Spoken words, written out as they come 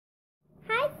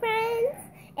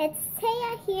it's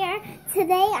Taya here.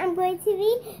 Today I'm going to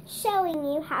be showing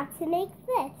you how to make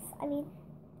this. I'm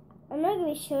not going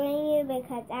to be showing you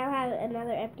because I don't have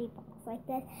another empty box like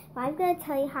this, but I'm going to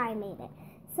tell you how I made it.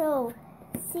 So,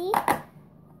 see,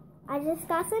 I just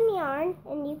got some yarn,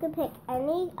 and you can pick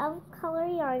any of color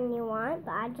yarn you want,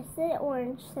 but I just did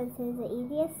orange since it's the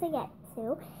easiest to get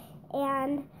to.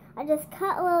 And I just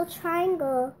cut a little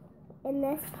triangle in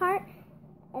this part,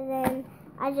 and then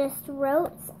I just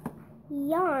wrote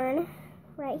yarn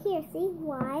right here. See,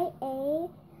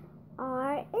 Y-A-R-N.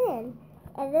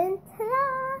 And then,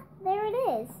 ta-da! There it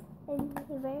is. And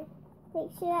you better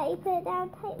make sure that you put it down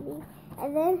tightly.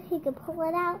 And then you can pull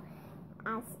it out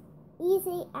as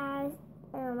easy as,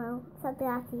 I don't know, something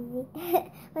that's easy.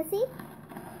 But see?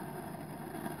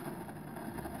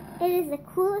 It is the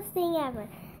coolest thing ever.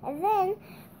 And then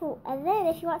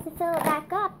if you want to fill it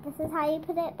back up, this is how you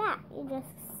put it back. You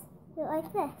just do it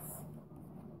like this.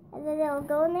 And then it'll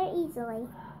go in there easily.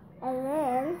 And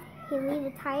then you leave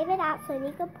a tiny bit out so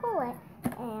you can pull it.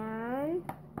 And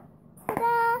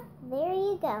ta-da! There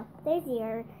you go. There's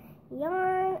your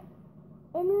yarn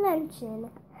invention.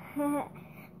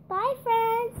 Bye,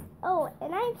 friends. Oh,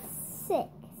 and I'm sick.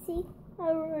 See? I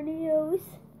already nose.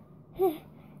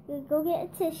 Go get a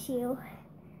tissue.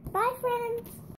 Bye, friends.